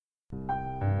Hello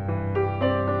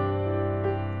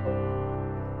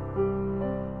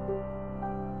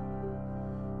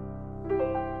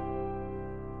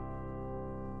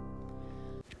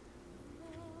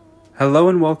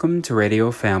and welcome to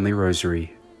Radio Family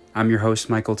Rosary. I'm your host,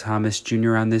 Michael Thomas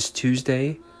Jr. on this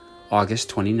Tuesday, August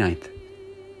 29th.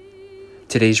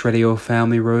 Today's Radio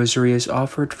Family Rosary is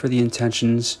offered for the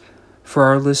intentions for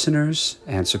our listeners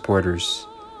and supporters.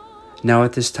 Now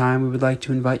at this time, we would like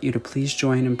to invite you to please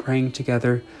join in praying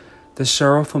together the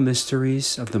sorrowful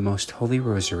mysteries of the Most Holy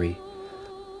Rosary,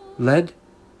 led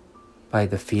by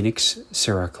the Phoenix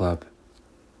Sarah Club.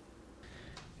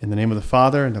 In the name of the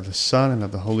Father, and of the Son, and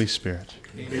of the Holy Spirit.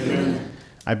 Amen.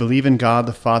 I believe in God,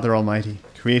 the Father Almighty,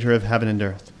 creator of heaven and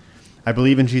earth. I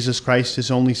believe in Jesus Christ, his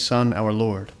only Son, our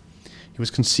Lord. He was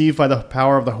conceived by the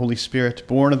power of the Holy Spirit,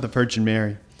 born of the Virgin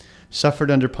Mary, suffered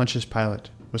under Pontius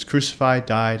Pilate, was crucified,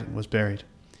 died, and was buried.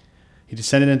 He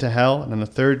descended into hell, and on the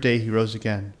third day he rose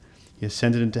again. He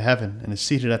ascended into heaven, and is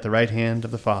seated at the right hand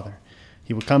of the Father.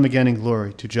 He will come again in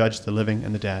glory to judge the living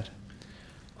and the dead.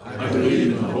 I believe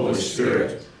in the Holy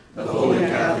Spirit, the Holy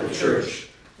Catholic Church,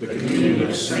 the communion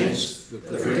of saints, the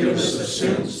forgiveness of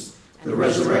sins, the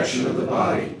resurrection of the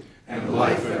body, and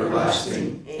life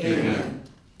everlasting. Amen.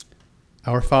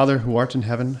 Our Father, who art in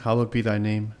heaven, hallowed be thy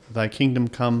name. Thy kingdom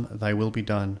come, thy will be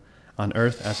done, on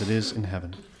earth as it is in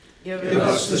heaven. Give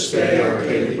us this day our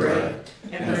daily bread,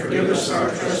 and forgive us our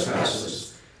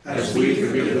trespasses, as we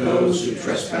forgive those who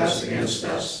trespass against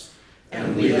us.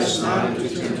 And lead us not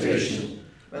into temptation,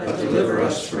 but deliver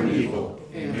us from evil.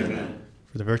 Amen.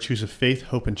 For the virtues of faith,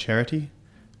 hope, and charity,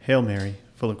 Hail Mary,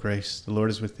 full of grace, the Lord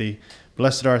is with thee.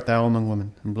 Blessed art thou among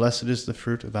women, and blessed is the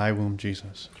fruit of thy womb,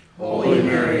 Jesus. Holy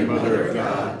Mary, Mother of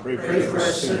God, pray for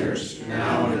us sinners,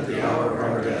 now and at the hour of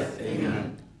our death.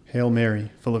 Amen. Hail Mary,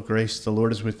 full of grace, the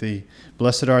Lord is with thee.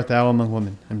 Blessed art thou among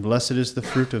women, and blessed is the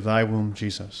fruit of thy womb,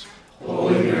 Jesus.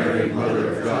 Holy Mary,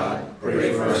 Mother of God,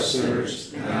 pray for us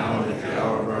sinners, now and at the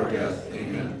hour of our death.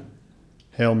 Amen.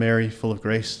 Hail Mary, full of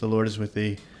grace, the Lord is with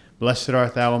thee. Blessed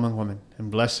art thou among women,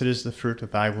 and blessed is the fruit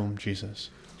of thy womb, Jesus.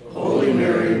 Holy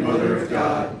Mary, Mother of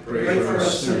God, pray for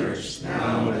us sinners,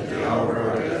 now and at the hour of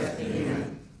our death.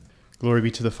 Amen. Glory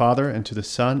be to the Father, and to the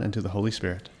Son, and to the Holy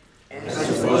Spirit.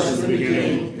 As it was in the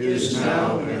beginning, is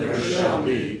now, and ever shall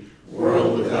be,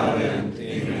 world without end.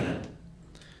 Amen.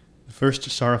 The first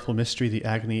sorrowful mystery, the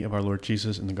agony of our Lord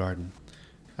Jesus in the garden.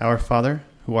 Our Father,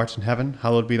 who art in heaven,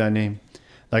 hallowed be thy name.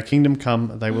 Thy kingdom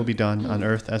come, thy will be done, on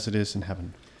earth as it is in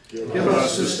heaven. Give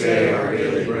us this day our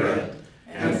daily bread,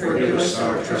 and forgive us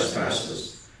our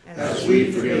trespasses, as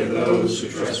we forgive those who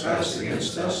trespass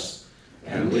against us.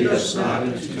 And lead us not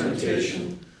into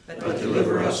temptation, but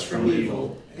deliver us from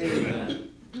evil. Amen.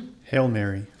 Hail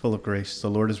Mary, full of grace, the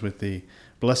Lord is with thee.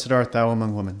 Blessed art thou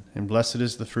among women, and blessed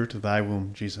is the fruit of thy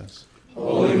womb, Jesus.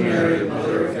 Holy Mary,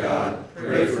 Mother of God,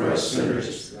 pray for us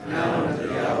sinners, now and at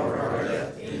the hour of our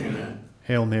death. Amen.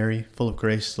 Hail Mary, full of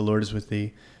grace, the Lord is with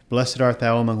thee. Blessed art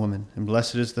thou among women, and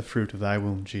blessed is the fruit of thy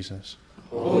womb, Jesus.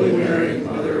 Holy Mary,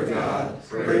 Mother of God,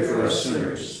 pray for us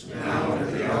sinners, now and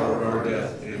at the hour of our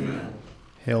death. Amen.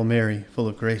 Hail Mary, full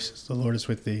of grace, the Lord is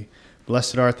with thee.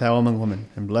 Blessed art thou among women,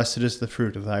 and blessed is the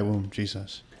fruit of thy womb,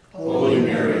 Jesus. Holy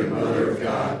Mary, Mother of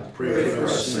God, pray for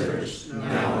us sinners,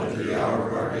 now and at the hour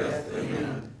of our death.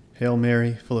 Amen. Hail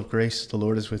Mary, full of grace, the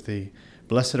Lord is with thee.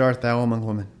 Blessed art thou among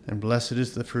women, and blessed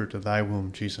is the fruit of thy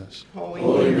womb, Jesus.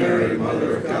 Holy Mary,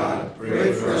 Mother of God,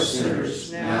 pray for us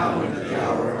sinners, now and at the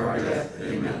hour of our death.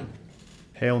 Amen.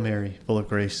 Hail Mary, full of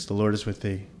grace, the Lord is with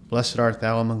thee. Blessed art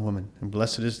thou among women, and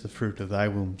blessed is the fruit of thy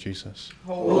womb, Jesus.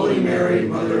 Holy Mary,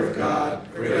 Mother of God,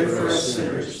 pray for us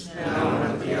sinners, now and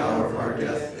at the hour of our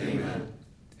death. Amen.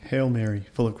 Hail Mary,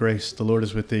 full of grace, the Lord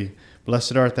is with thee.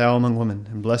 Blessed art thou among women,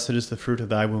 and blessed is the fruit of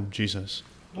thy womb, Jesus.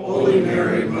 Holy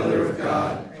Mary, Mother of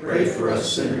God, pray for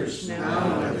us sinners,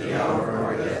 now and at the hour of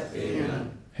our death.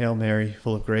 Amen. Hail Mary,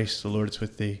 full of grace, the Lord is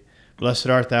with thee. Blessed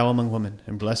art thou among women,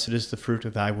 and blessed is the fruit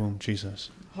of thy womb, Jesus.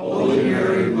 Holy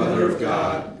Mary, Mother of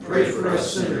God, pray for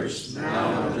us sinners,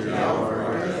 now and at the hour of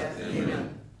our death.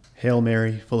 Amen. Hail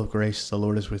Mary, full of grace, the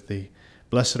Lord is with thee.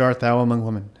 Blessed art thou among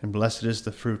women, and blessed is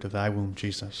the fruit of thy womb,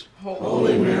 Jesus.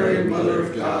 Holy Mary, Mother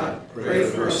of God, pray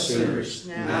for us sinners,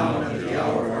 now and at the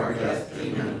hour of our death.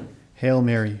 Amen. Hail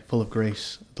Mary, full of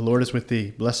grace, the Lord is with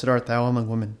thee. Blessed art thou among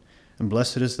women, and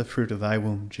blessed is the fruit of thy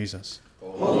womb, Jesus.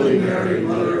 Holy Mary,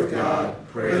 Mother of God,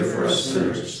 pray for us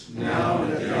sinners, now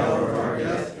and at the hour of our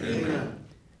death. Amen.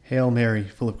 Hail Mary,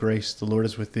 full of grace, the Lord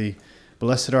is with thee.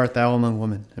 Blessed art thou among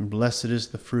women, and blessed is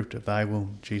the fruit of thy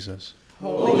womb, Jesus.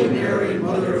 Holy Mary,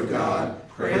 Mother of God,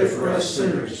 pray for us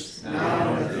sinners,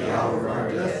 now and at the hour of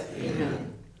our death.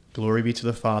 Amen. Glory be to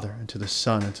the Father, and to the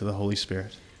Son, and to the Holy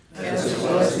Spirit. As it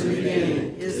was in the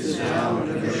beginning, is now,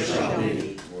 and ever shall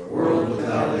be, world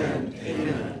without end.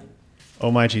 Amen.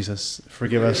 O my Jesus,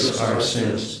 forgive us our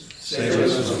sins, save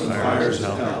us from the fires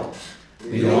of hell.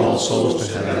 Lead all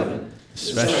souls to heaven,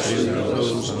 especially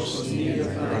those most in need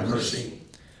of thy mercy.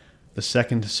 The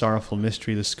second sorrowful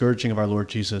mystery, the scourging of our Lord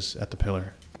Jesus at the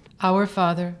pillar. Our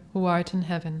Father, who art in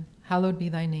heaven, hallowed be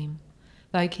thy name.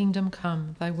 Thy kingdom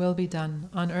come, thy will be done,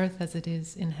 on earth as it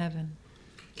is in heaven.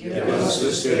 Give us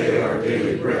this day our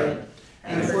daily bread,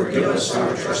 and forgive us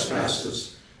our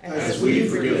trespasses, as we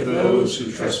forgive those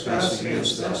who trespass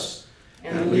against us.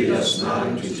 And lead us not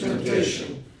into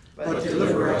temptation, but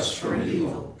deliver us from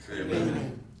evil.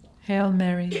 Amen. Hail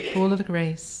Mary, full of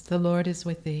grace, the Lord is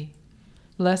with thee.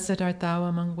 Blessed art thou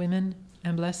among women,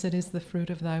 and blessed is the fruit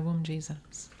of thy womb,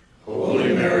 Jesus.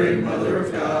 Holy Mary, Mother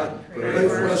of God, pray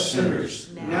for us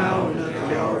sinners, now and at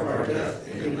the hour of our death.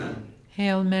 Amen.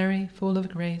 Hail Mary, full of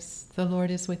grace, the Lord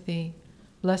is with thee.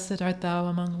 Blessed art thou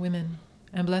among women,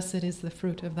 and blessed is the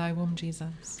fruit of thy womb,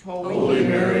 Jesus. Holy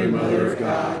Mary, Mother of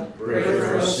God, pray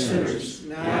for us sinners,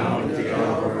 now and at the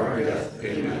hour of our death.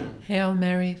 Amen. Hail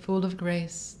Mary, full of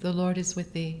grace, the Lord is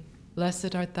with thee.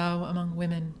 Blessed art thou among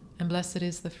women, and blessed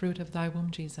is the fruit of thy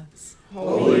womb, Jesus.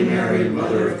 Holy Mary,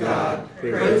 Mother of God,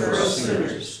 pray for us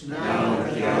sinners, now and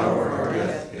at the hour of our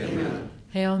death. Amen.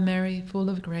 Hail Mary, full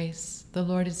of grace, the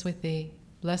Lord is with thee.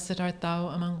 Blessed art thou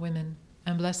among women,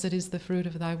 and blessed is the fruit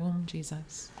of thy womb,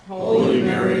 Jesus. Holy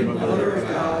Mary, Mother of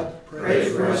God, pray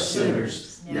for us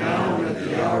sinners, now and at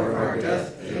the hour of our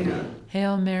death. Amen.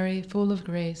 Hail Mary, full of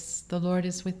grace, the Lord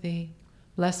is with thee.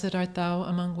 Blessed art thou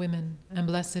among women, and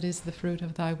blessed is the fruit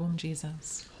of thy womb,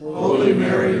 Jesus. Holy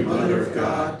Mary, Mother of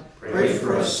God, pray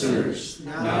for us sinners,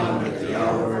 now and at the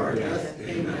hour of our death.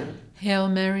 Amen. Hail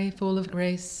Mary, full of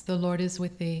grace, the Lord is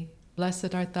with thee.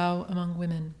 Blessed art thou among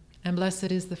women, and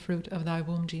blessed is the fruit of thy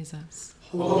womb, Jesus.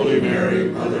 Holy Mary,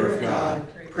 Mother of God,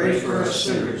 pray for us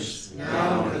sinners,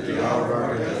 now and at the hour of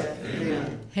our death.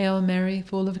 Amen. Hail Mary,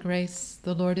 full of grace,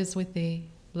 the Lord is with thee.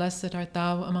 Blessed art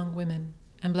thou among women,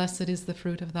 and blessed is the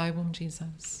fruit of thy womb,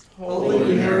 Jesus.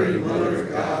 Holy Mary, Mother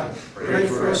of God, pray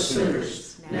for us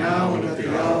sinners, now and at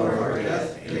the hour of our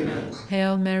death. Amen.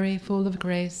 Hail Mary, full of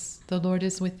grace, the Lord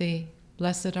is with thee.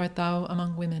 Blessed art thou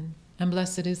among women, and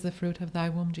blessed is the fruit of thy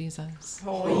womb, Jesus.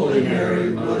 Holy Mary,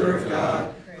 Mother of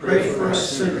God, pray for us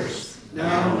sinners,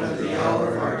 now and at the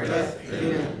hour of our death.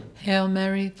 Amen. Hail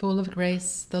Mary, full of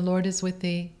grace, the Lord is with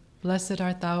thee. Blessed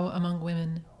art thou among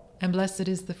women, and blessed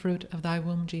is the fruit of thy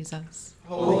womb, Jesus.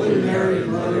 Holy Mary,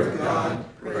 Mother of God,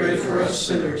 pray for us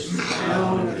sinners,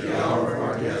 now and at the hour of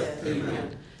our death.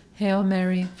 Amen. Hail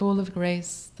Mary, full of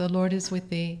grace, the Lord is with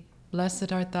thee.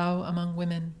 Blessed art thou among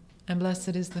women, and blessed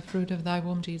is the fruit of thy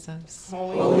womb, Jesus.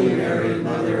 Holy Mary,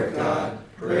 Mother of God,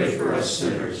 pray for us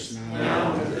sinners,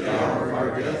 now and at the hour of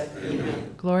our death.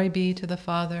 Amen. Glory be to the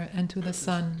Father, and to the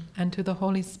Son, and to the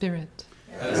Holy Spirit.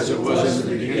 As it was in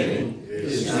the beginning,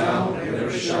 is now, and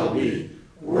ever shall be,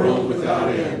 world without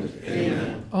end.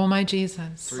 Amen. O my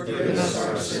Jesus, Forgive us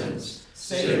our sins,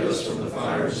 save us from the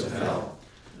fires of hell.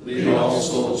 Lead all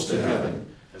souls to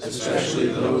heaven, especially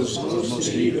those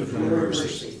most in need of your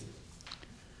mercy.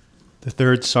 The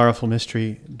third sorrowful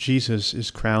mystery, Jesus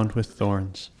is crowned with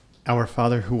thorns. Our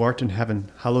Father, who art in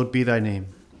heaven, hallowed be thy name.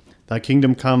 Thy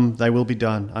kingdom come, thy will be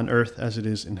done, on earth as it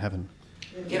is in heaven.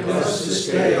 Give us this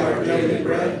day our daily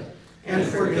bread, and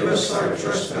forgive us our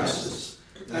trespasses,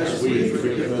 as we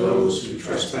forgive those who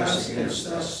trespass against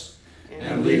us.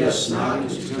 And lead us not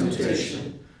into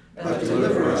temptation, but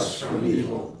deliver us from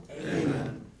evil.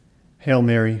 Amen. Hail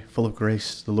Mary, full of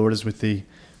grace, the Lord is with thee.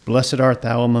 Blessed art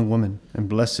thou among women, and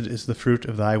blessed is the fruit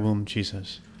of thy womb,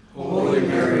 Jesus. Holy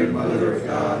Mary, Mother of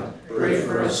God, pray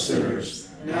for us sinners,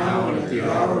 now and at the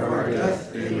hour of our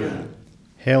death. Amen.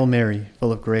 Hail Mary,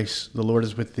 full of grace, the Lord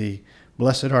is with thee.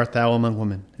 Blessed art thou among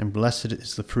women, and blessed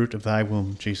is the fruit of thy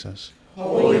womb, Jesus.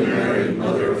 Holy Mary,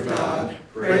 Mother of God,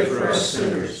 pray for us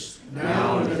sinners,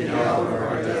 now and at the hour of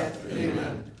our death.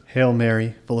 Amen. Hail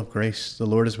Mary, full of grace, the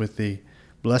Lord is with thee.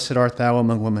 Blessed art thou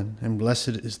among women, and blessed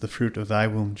is the fruit of thy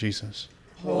womb, Jesus.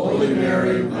 Holy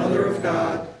Mary, Mother of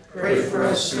God, pray for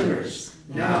us sinners,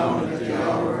 now and at the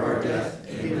hour of our death.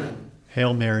 Amen.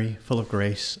 Hail Mary, full of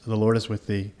grace, the Lord is with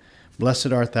thee.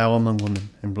 Blessed art thou among women,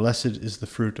 and blessed is the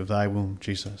fruit of thy womb,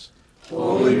 Jesus.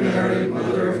 Holy Mary,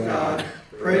 Mother of God,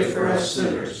 pray for us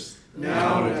sinners,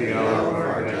 now and at the hour of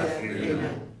our death.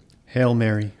 Amen. Hail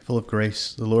Mary, full of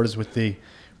grace, the Lord is with thee.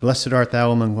 Blessed art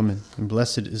thou among women, and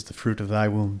blessed is the fruit of thy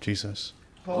womb, Jesus.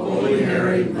 Holy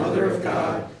Mary, Mother of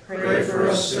God, pray for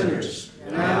us sinners,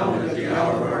 now and at the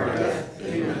hour of our death.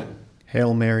 Amen.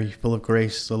 Hail Mary, full of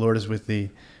grace, the Lord is with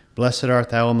thee. Blessed art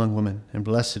thou among women, and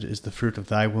blessed is the fruit of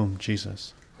thy womb,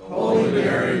 Jesus. Holy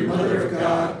Mary, Mother of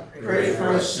God, pray for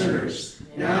us sinners,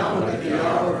 now and at the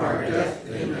hour of our death.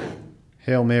 Amen.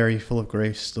 Hail Mary, full of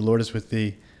grace, the Lord is with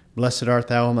thee. Blessed art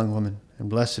thou among women, and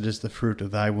blessed is the fruit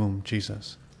of thy womb,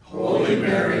 Jesus. Holy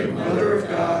Mary, Mother of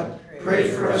God,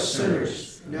 pray for us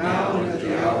sinners, now and at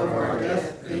the hour of our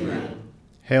death. Amen.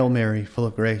 Hail Mary, full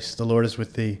of grace, the Lord is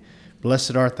with thee.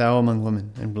 Blessed art thou among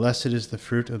women, and blessed is the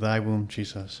fruit of thy womb,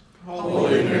 Jesus.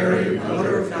 Holy Mary,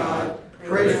 Mother of God,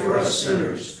 pray for us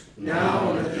sinners,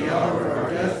 now and at the hour of our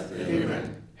death.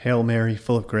 Amen. Hail Mary,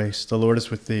 full of grace, the Lord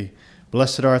is with thee.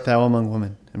 Blessed art thou among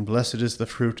women, and blessed is the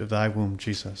fruit of thy womb,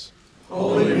 Jesus.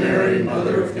 Holy Mary,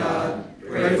 Mother of God,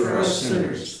 pray for us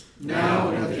sinners, now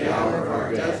and at the hour of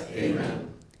our death.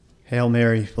 Amen. Hail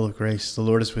Mary, full of grace, the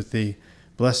Lord is with thee.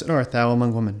 Blessed art thou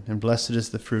among women, and blessed is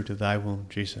the fruit of thy womb,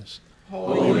 Jesus.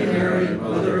 Holy Mary,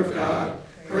 Mother of God,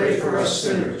 pray for us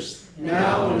sinners,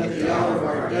 now and at the hour of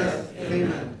our death.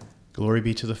 Amen. Glory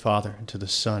be to the Father, and to the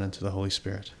Son, and to the Holy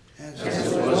Spirit.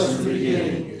 As it was in the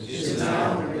beginning, is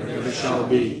now, and ever shall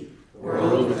be,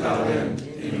 world without end.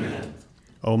 Amen.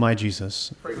 O my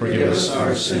Jesus, Forgive us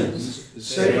our sins,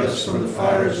 save us from the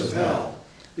fires of hell,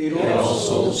 lead all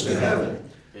souls to heaven,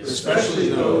 especially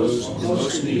those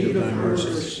most in need of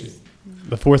mercy.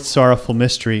 the fourth sorrowful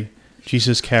mystery,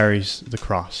 Jesus carries the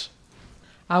cross.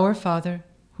 Our Father,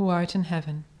 who art in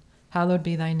heaven, hallowed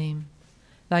be thy name.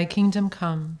 Thy kingdom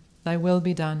come, thy will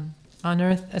be done, on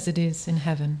earth as it is in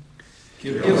heaven.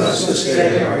 Give us this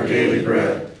day our daily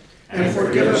bread, and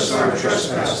forgive us our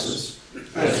trespasses,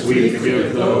 as we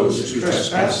forgive those who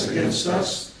trespass against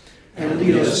us. And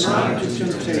lead us not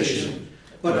into temptation,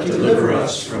 but deliver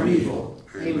us from evil.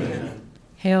 Amen.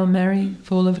 Hail Mary,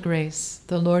 full of grace,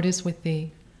 the Lord is with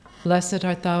thee. Blessed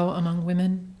art thou among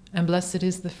women, and blessed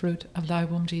is the fruit of thy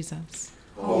womb, Jesus.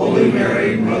 Holy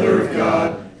Mary, Mother of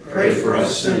God, pray for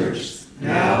us sinners,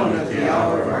 now and at the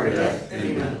hour of our death.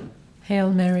 Amen.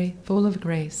 Hail Mary, full of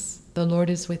grace, the Lord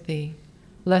is with thee.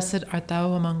 Blessed art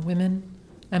thou among women,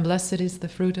 and blessed is the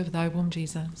fruit of thy womb,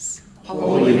 Jesus.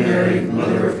 Holy Mary,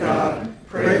 Mother of God,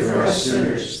 pray for us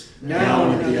sinners,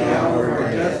 now and at the hour of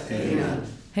our death. Amen.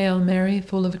 Hail Mary,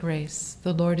 full of grace,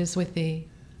 the Lord is with thee.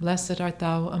 Blessed art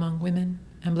thou among women,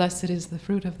 and blessed is the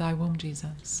fruit of thy womb,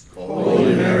 Jesus.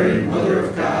 Holy Mary, Mother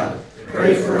of God,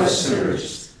 pray for us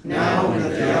sinners, now and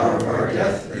at the hour of our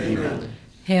death. Amen.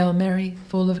 Hail Mary,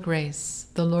 full of grace,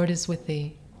 the Lord is with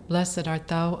thee. Blessed art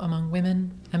thou among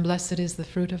women, and blessed is the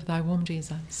fruit of thy womb,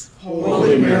 Jesus.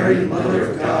 Holy Mary,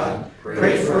 Mother of God,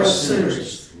 pray for us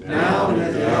sinners, now and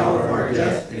at the hour of our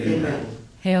death. Amen.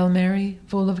 Hail Mary,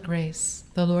 full of grace,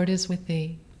 the Lord is with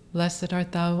thee. Blessed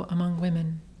art thou among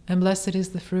women, and blessed is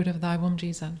the fruit of thy womb,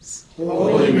 Jesus.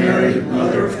 Holy Mary,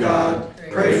 Mother of God,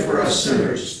 pray for us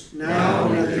sinners, now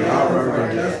and at the hour of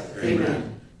our death.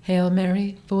 Amen. Hail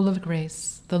Mary, full of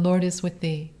grace, the Lord is with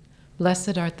thee.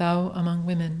 Blessed art thou among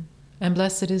women, and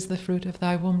blessed is the fruit of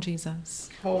thy womb, Jesus.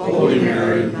 Holy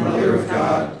Mary, Mother of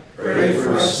God, pray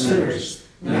for us sinners,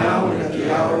 now and at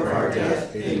the hour of our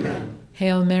death. Amen.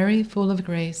 Hail Mary, full of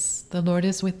grace, the Lord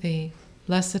is with thee.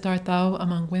 Blessed art thou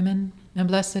among women, and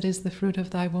blessed is the fruit of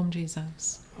thy womb,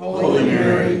 Jesus. Holy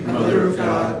Mary, Mother of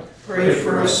God, pray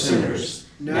for us sinners,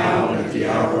 now and at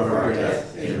the hour of our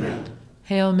death. Amen.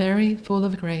 Hail Mary, full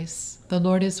of grace, the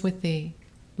Lord is with thee.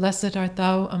 Blessed art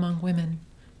thou among women,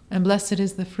 and blessed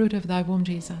is the fruit of thy womb,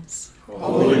 Jesus.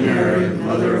 Holy Mary,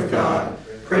 Mother of God,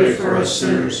 pray for us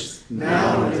sinners,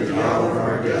 now and at the hour of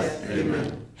our death.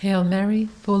 Amen. Hail Mary,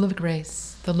 full of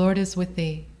grace, the Lord is with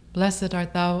thee. Blessed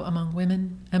art thou among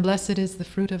women, and blessed is the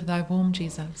fruit of thy womb,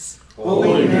 Jesus.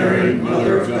 Holy Mary,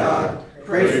 Mother of God,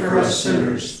 pray for us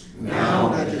sinners,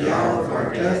 now and at the hour of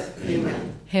our death.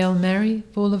 Amen. Hail Mary,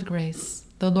 full of grace,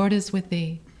 the Lord is with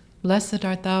thee. Blessed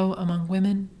art thou among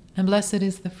women, and blessed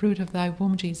is the fruit of thy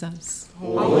womb, Jesus.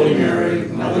 Holy Mary,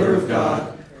 Mother of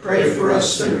God, pray for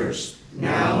us sinners,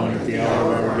 now and at the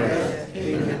hour of our death.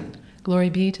 Amen. Glory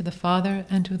be to the Father,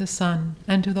 and to the Son,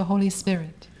 and to the Holy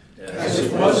Spirit. As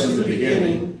it was in the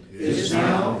beginning, is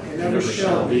now, and ever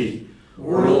shall be,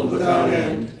 world without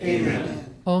end.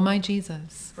 Amen. O my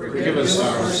Jesus, Forgive us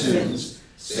our sins,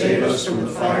 save us from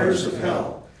the fires of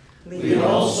hell, lead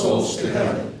all souls to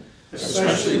heaven,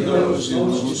 especially those in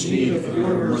most need of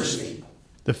your mercy.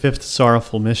 The fifth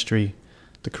sorrowful mystery,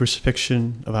 the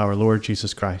crucifixion of our Lord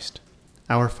Jesus Christ.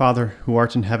 Our Father, who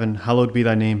art in heaven, hallowed be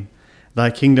thy name. Thy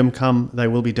kingdom come, thy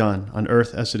will be done, on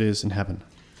earth as it is in heaven.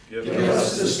 Give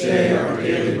us this day our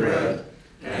daily bread,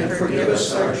 and forgive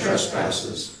us our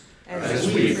trespasses,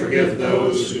 as we forgive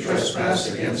those who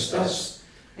trespass against us.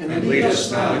 And lead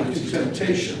us not into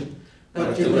temptation,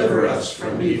 but deliver us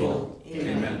from evil.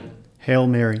 Amen. Hail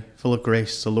Mary, full of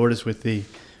grace, the Lord is with thee.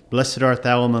 Blessed art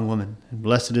thou among women, and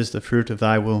blessed is the fruit of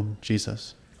thy womb,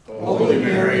 Jesus. Holy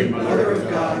Mary, Mother of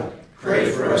God,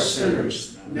 pray for us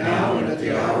sinners, now and at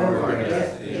the hour of our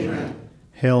death. Amen.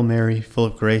 Hail Mary, full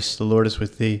of grace, the Lord is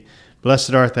with thee.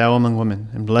 Blessed art thou among women,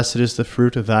 and blessed is the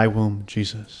fruit of thy womb,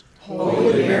 Jesus.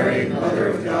 Holy Mary, Mother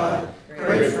of God,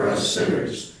 pray for us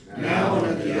sinners, now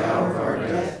and at the hour of our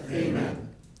death. Amen.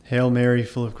 Hail Mary,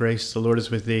 full of grace, the Lord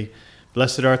is with thee.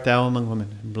 Blessed art thou among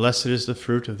women, and blessed is the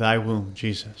fruit of thy womb,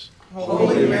 Jesus.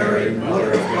 Holy Mary,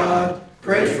 Mother of God,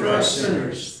 pray for us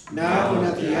sinners, now and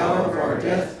at the hour of our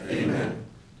death. Amen.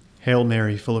 Hail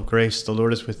Mary, full of grace, the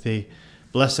Lord is with thee.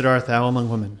 Blessed art thou among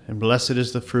women, and blessed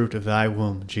is the fruit of thy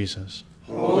womb, Jesus.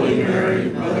 Holy Mary,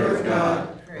 Mother of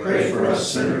God, pray for us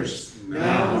sinners,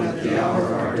 now and at the hour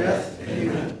of our death.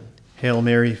 Amen. Hail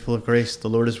Mary, full of grace, the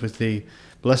Lord is with thee.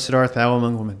 Blessed art thou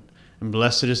among women, and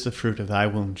blessed is the fruit of thy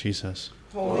womb, Jesus.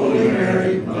 Holy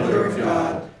Mary, Mother of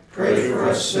God, pray for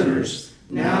us sinners,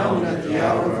 now and at the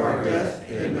hour of our death.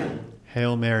 Amen.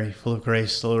 Hail Mary, full of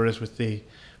grace, the Lord is with thee.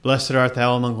 Blessed art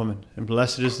thou among women, and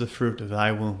blessed is the fruit of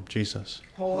thy womb, Jesus.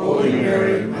 Holy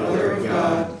Mary, Mother of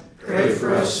God, pray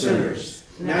for us sinners,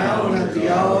 now and at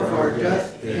the hour of our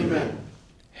death. Amen.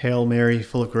 Hail Mary,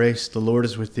 full of grace, the Lord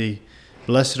is with thee.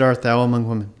 Blessed art thou among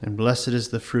women, and blessed is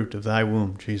the fruit of thy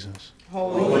womb, Jesus.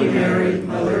 Holy Mary,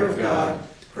 Mother of God,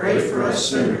 pray for us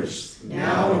sinners,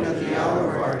 now and at the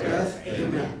hour of our death.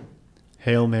 Amen.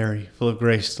 Hail Mary, full of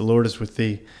grace, the Lord is with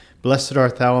thee. Blessed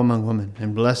art thou among women,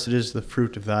 and blessed is the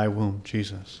fruit of thy womb,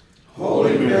 Jesus.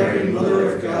 Holy Mary,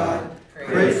 Mother of God,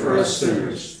 pray for us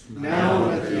sinners, now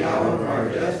and at the hour of our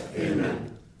death.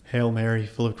 Amen. Hail Mary,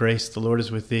 full of grace, the Lord is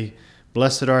with thee.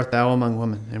 Blessed art thou among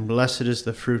women, and blessed is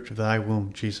the fruit of thy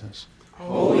womb, Jesus.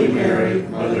 Holy Mary,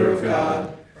 Mother of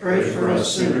God, pray for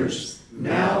us sinners,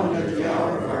 now and at the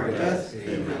hour of our death.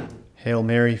 Amen. Hail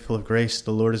Mary, full of grace,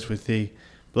 the Lord is with thee.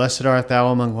 Blessed art thou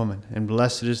among women, and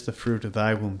blessed is the fruit of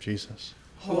thy womb, Jesus.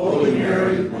 Holy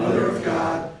Mary, Mother of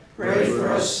God, pray for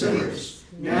us sinners,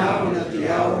 now and at the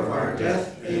hour of our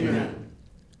death. Amen.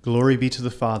 Glory be to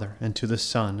the Father, and to the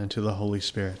Son, and to the Holy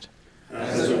Spirit.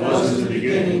 As it was in the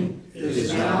beginning,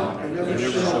 is now, and ever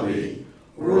shall be,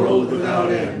 world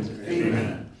without end.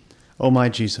 Amen. O my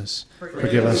Jesus,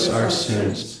 forgive us our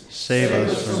sins, save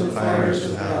us from the fires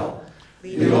of hell,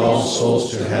 lead all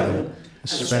souls to heaven,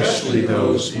 especially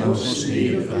those most in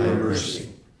need of thy mercy.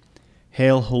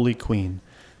 Hail, Holy Queen,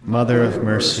 Mother of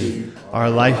mercy, our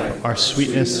life, our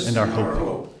sweetness, and our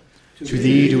hope. To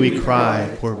thee do we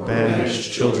cry, poor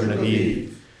banished children of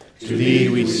Eve. To thee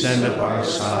we send up our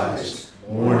sighs,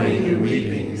 mourning and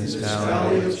weeping in this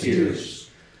valley of tears.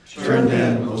 Turn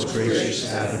then, most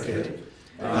gracious Advocate,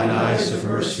 thine eyes of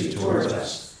mercy towards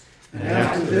us, and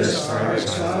after this our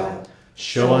exile,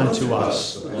 show unto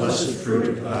us the blessed fruit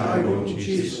of thy womb,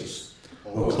 Jesus.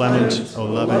 O clement, O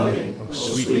loving, O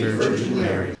sweet Virgin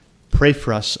Mary, pray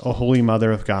for us, O Holy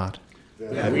Mother of God,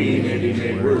 that we may be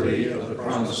made worthy of the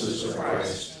promises of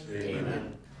Christ.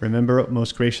 Amen. Remember, O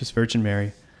most gracious Virgin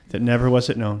Mary, that never was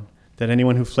it known that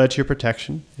anyone who fled to your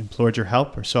protection, implored your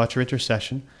help, or sought your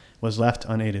intercession was left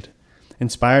unaided.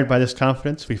 Inspired by this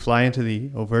confidence, we fly unto thee,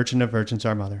 O Virgin of Virgins,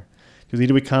 our Mother. To thee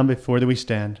do we come, before thee we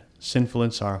stand, sinful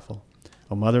and sorrowful.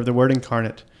 O Mother of the Word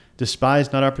incarnate,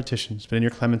 despise not our petitions, but in your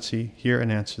clemency hear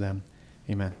and answer them.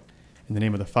 Amen. In the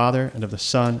name of the Father, and of the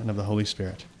Son, and of the Holy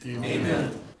Spirit.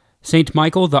 Amen. Saint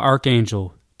Michael the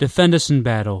Archangel, defend us in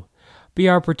battle. Be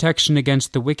our protection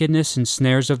against the wickedness and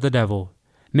snares of the devil.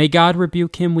 May God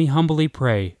rebuke him, we humbly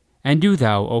pray. And do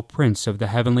thou, O Prince of the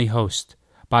heavenly host,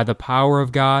 by the power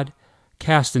of God,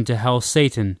 cast into hell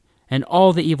Satan and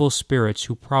all the evil spirits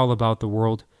who prowl about the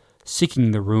world,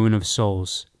 seeking the ruin of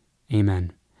souls.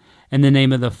 Amen. In the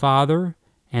name of the Father,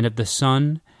 and of the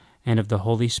Son, and of the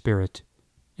Holy Spirit.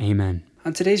 Amen.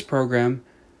 On today's program,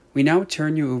 we now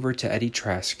turn you over to Eddie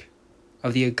Trask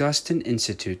of the Augustine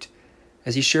Institute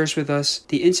as he shares with us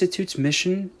the Institute's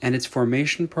mission and its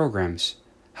formation programs,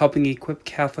 helping equip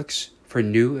Catholics for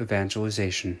new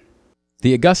evangelization.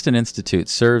 The Augustine Institute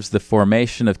serves the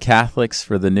formation of Catholics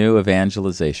for the new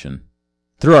evangelization.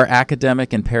 Through our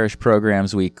academic and parish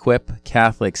programs, we equip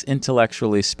Catholics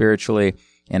intellectually, spiritually,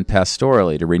 and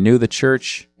pastorally to renew the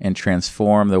Church and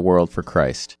transform the world for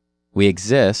Christ. We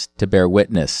exist to bear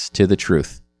witness to the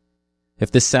truth. If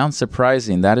this sounds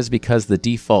surprising, that is because the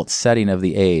default setting of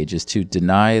the age is to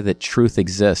deny that truth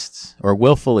exists, or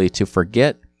willfully to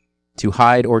forget, to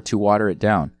hide, or to water it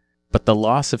down. But the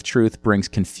loss of truth brings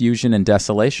confusion and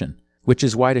desolation, which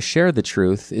is why to share the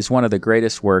truth is one of the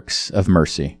greatest works of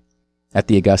mercy. At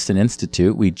the Augustine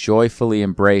Institute, we joyfully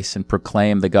embrace and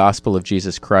proclaim the gospel of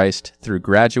Jesus Christ through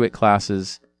graduate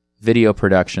classes, video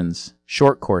productions,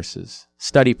 short courses,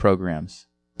 study programs,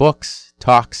 books,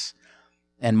 talks,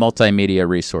 and multimedia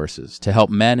resources to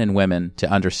help men and women to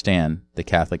understand the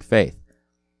Catholic faith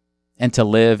and to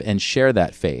live and share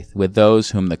that faith with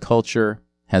those whom the culture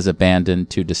has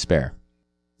abandoned to despair.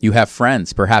 You have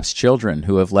friends, perhaps children,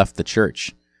 who have left the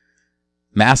church.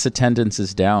 Mass attendance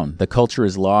is down. The culture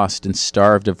is lost and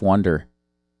starved of wonder.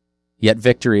 Yet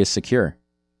victory is secure.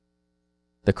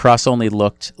 The cross only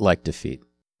looked like defeat.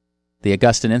 The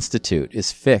Augustine Institute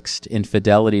is fixed in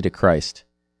fidelity to Christ,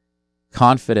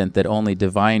 confident that only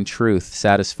divine truth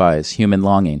satisfies human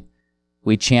longing.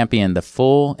 We champion the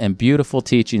full and beautiful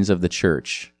teachings of the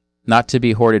Church, not to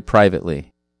be hoarded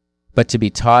privately, but to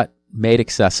be taught, made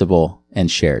accessible,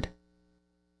 and shared.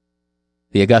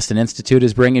 The Augustine Institute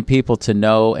is bringing people to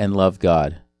know and love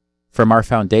God. From our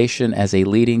foundation as a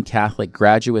leading Catholic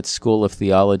graduate school of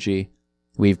theology,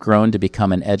 we've grown to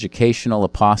become an educational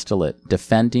apostolate,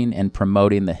 defending and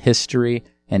promoting the history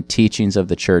and teachings of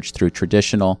the Church through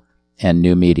traditional and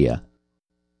new media.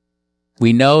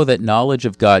 We know that knowledge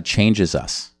of God changes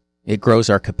us. It grows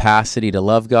our capacity to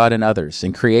love God and others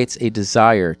and creates a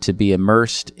desire to be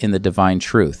immersed in the divine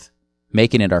truth,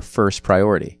 making it our first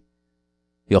priority.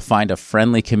 You'll find a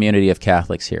friendly community of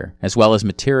Catholics here, as well as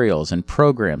materials and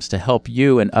programs to help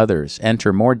you and others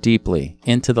enter more deeply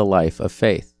into the life of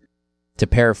faith. To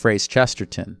paraphrase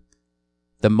Chesterton,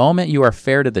 the moment you are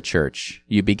fair to the Church,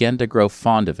 you begin to grow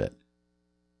fond of it.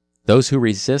 Those who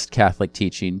resist Catholic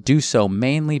teaching do so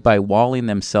mainly by walling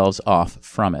themselves off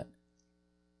from it.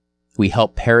 We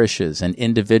help parishes and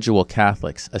individual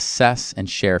Catholics assess and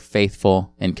share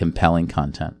faithful and compelling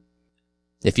content.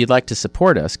 If you'd like to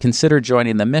support us, consider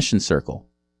joining the Mission Circle,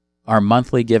 our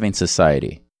monthly giving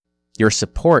society. Your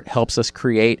support helps us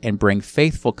create and bring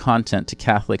faithful content to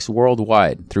Catholics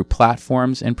worldwide through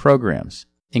platforms and programs,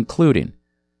 including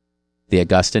the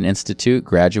Augustine Institute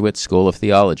Graduate School of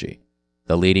Theology,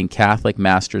 the leading Catholic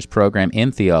master's program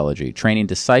in theology, training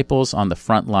disciples on the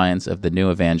front lines of the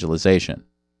new evangelization.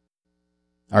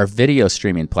 Our video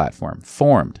streaming platform,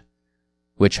 Formed,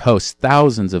 which hosts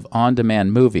thousands of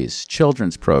on-demand movies,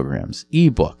 children's programs,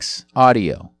 ebooks,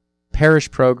 audio,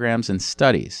 parish programs, and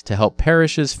studies to help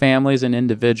parishes, families, and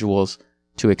individuals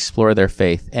to explore their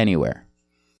faith anywhere.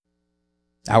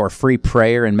 Our free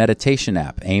prayer and meditation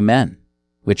app, Amen,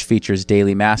 which features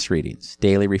daily Mass readings,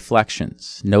 daily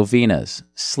reflections, novenas,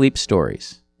 sleep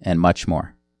stories, and much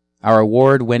more. Our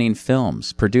award-winning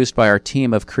films, produced by our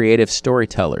team of creative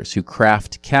storytellers who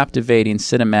craft captivating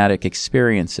cinematic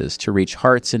experiences to reach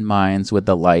hearts and minds with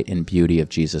the light and beauty of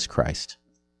Jesus Christ.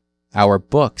 Our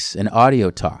books and audio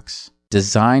talks,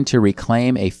 designed to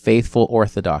reclaim a faithful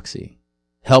orthodoxy,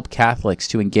 help Catholics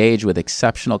to engage with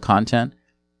exceptional content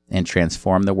and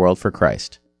transform the world for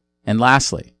Christ. And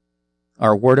lastly,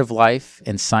 our Word of Life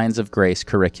and Signs of Grace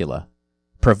curricula,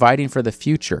 providing for the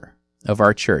future of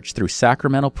our church through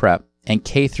sacramental prep and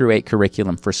K-8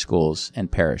 curriculum for schools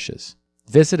and parishes.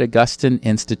 Visit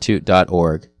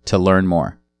AugustineInstitute.org to learn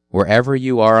more. Wherever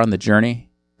you are on the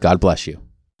journey, God bless you.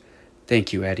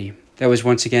 Thank you, Eddie. That was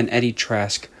once again Eddie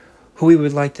Trask, who we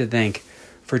would like to thank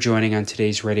for joining on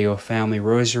today's Radio Family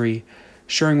Rosary,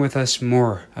 sharing with us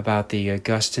more about the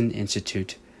Augustine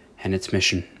Institute and its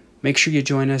mission. Make sure you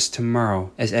join us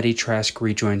tomorrow as Eddie Trask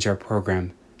rejoins our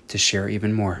program to share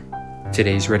even more.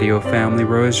 Today's Radio Family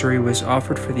Rosary was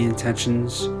offered for the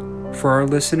intentions for our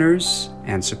listeners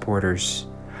and supporters.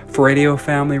 For Radio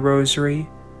Family Rosary,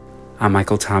 I'm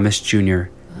Michael Thomas Jr.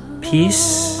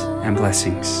 Peace and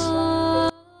blessings.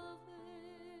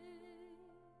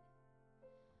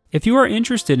 If you are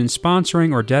interested in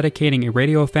sponsoring or dedicating a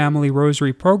Radio Family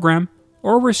Rosary program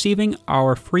or receiving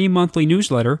our free monthly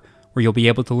newsletter where you'll be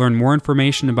able to learn more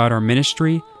information about our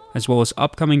ministry as well as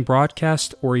upcoming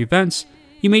broadcasts or events,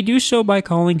 you may do so by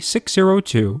calling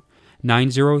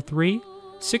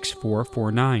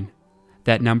 602-903-6449.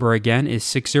 That number again is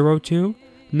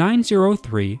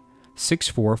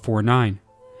 602-903-6449.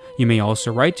 You may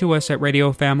also write to us at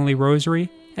Radio Family Rosary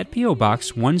at P.O. Box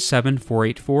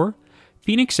 17484,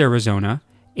 Phoenix, Arizona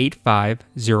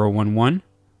 85011,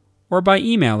 or by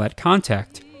email at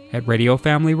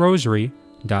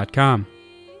contact@radiofamilyrosary.com.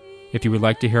 If you would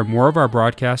like to hear more of our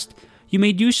broadcast, you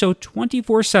may do so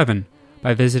 24/7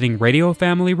 by visiting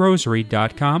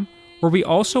radiofamilyrosary.com, where we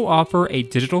also offer a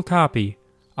digital copy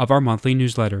of our monthly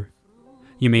newsletter.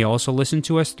 You may also listen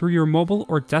to us through your mobile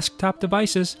or desktop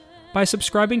devices by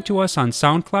subscribing to us on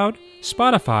SoundCloud,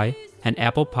 Spotify, and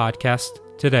Apple Podcasts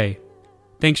today.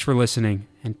 Thanks for listening,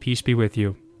 and peace be with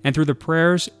you. And through the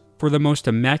prayers for the most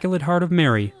Immaculate Heart of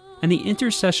Mary and the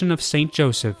intercession of Saint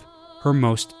Joseph, her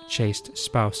most chaste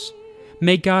spouse,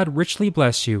 may God richly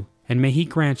bless you and may He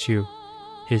grant you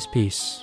His peace.